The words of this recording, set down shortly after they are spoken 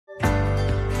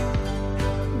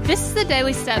This is the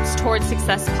Daily Steps Towards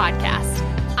Success podcast.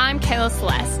 I'm Kayla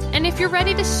Celeste, and if you're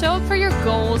ready to show up for your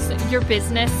goals, your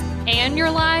business, and your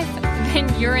life, then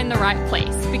you're in the right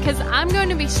place, because I'm going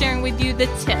to be sharing with you the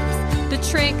tips, the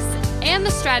tricks, and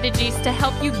the strategies to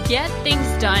help you get things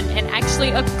done and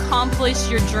actually accomplish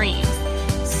your dreams.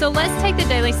 So let's take the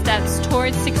daily steps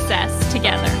towards success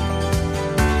together.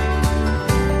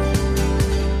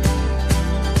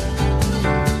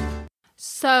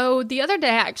 So the other day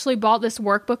I actually bought this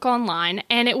workbook online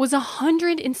and it was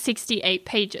 168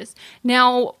 pages.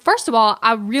 Now, first of all,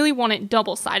 I really want it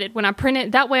double-sided when I print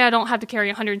it. That way I don't have to carry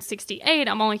 168.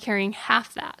 I'm only carrying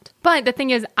half that. But the thing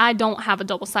is, I don't have a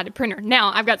double-sided printer.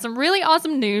 Now, I've got some really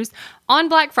awesome news. On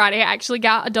Black Friday, I actually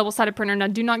got a double-sided printer. Now,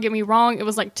 do not get me wrong, it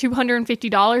was like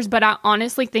 $250, but I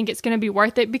honestly think it's going to be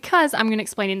worth it because I'm going to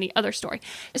explain in the other story.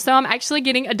 So I'm actually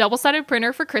getting a double-sided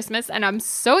printer for Christmas, and I'm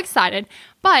so excited.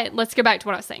 But let's go back to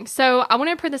what I was saying. So I want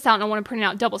to print this out and I want to print it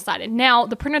out double-sided. Now,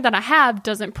 the printer that I have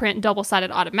doesn't print double-sided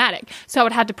automatic. So I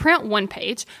would have to print one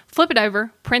page, flip it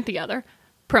over, print the other,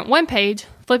 print one page,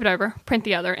 flip it over, print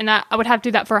the other. And I would have to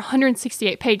do that for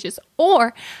 168 pages.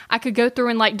 Or I could go through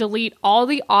and like delete all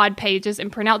the odd pages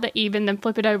and print out the even, then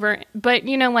flip it over. But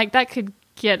that could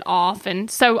get off. And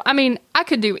so, I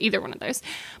could do either one of those.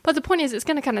 But the point is, it's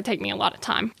going to kind of take me a lot of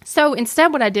time. So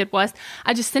instead, what I did was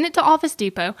I just sent it to Office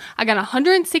Depot. I got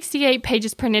 168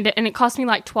 pages printed and it cost me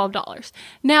like $12.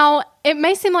 Now, it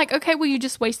may seem like, okay, well, you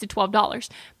just wasted $12.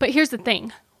 But here's the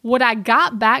thing. What I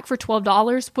got back for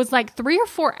 $12 was like 3 or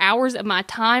 4 hours of my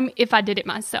time if I did it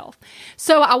myself.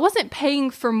 So I wasn't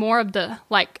paying for more of the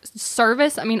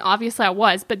service. Obviously I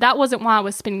was, but that wasn't why I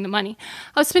was spending the money.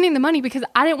 I was spending the money because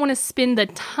I didn't want to spend the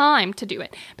time to do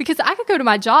it. Because I could go to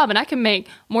my job and I can make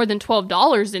more than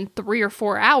 $12 in 3 or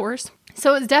 4 hours.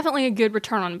 So it's definitely a good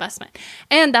return on investment.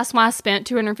 And that's why I spent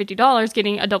 $250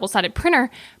 getting a double-sided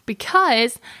printer,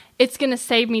 because it's going to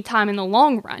save me time in the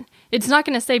long run. It's not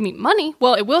going to save me money.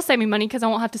 Well, it will save me money because I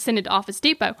won't have to send it to Office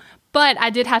Depot. But I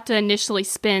did have to initially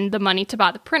spend the money to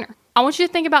buy the printer. I want you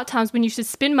to think about times when you should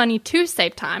spend money to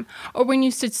save time, or when you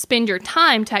should spend your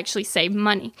time to actually save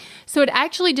money. So it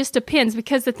actually just depends,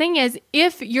 because the thing is,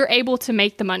 if you're able to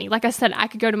make the money, like I said, I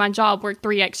could go to my job, work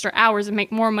 3 extra hours and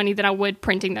make more money than I would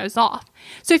printing those off.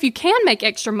 So if you can make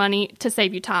extra money to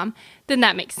save you time, then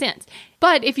that makes sense.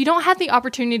 But if you don't have the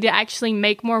opportunity to actually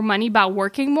make more money by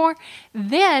working more,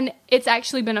 then it's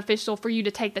actually beneficial for you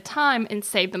to take the time and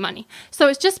save the money. So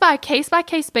it's just by a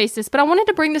case-by-case basis, but I wanted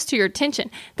to bring this to your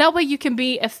attention. That way you can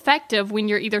be effective when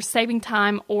you're either saving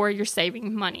time or you're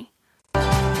saving money.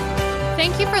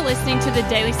 Thank you for listening to the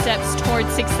Daily Steps Towards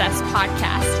Success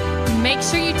podcast. Make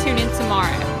sure you tune in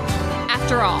tomorrow.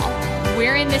 After all,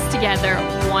 we're in this together,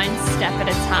 one step at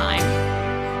a time.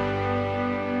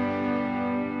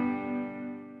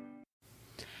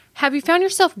 Have you found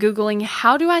yourself Googling,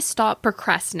 how do I stop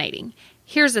procrastinating?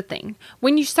 Here's the thing.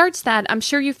 When you search that, I'm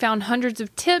sure you found hundreds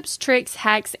of tips, tricks,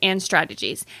 hacks, and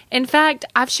strategies. In fact,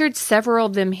 I've shared several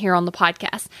of them here on the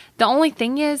podcast. The only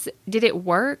thing is, did it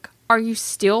work? Are you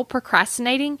still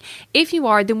procrastinating? If you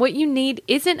are, then what you need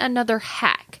isn't another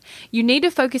hack. You need to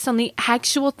focus on the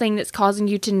actual thing that's causing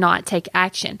you to not take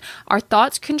action. Our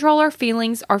thoughts control our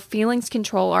feelings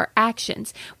control our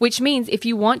actions, which means if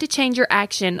you want to change your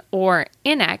action or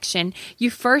inaction, you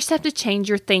first have to change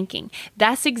your thinking.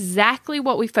 That's exactly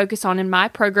what we focus on in my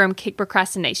program, Kick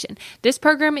Procrastination. This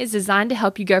program is designed to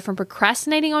help you go from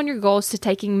procrastinating on your goals to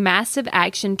taking massive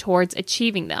action towards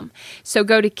achieving them. So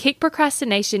go to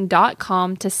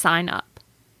kickprocrastination.com to sign up.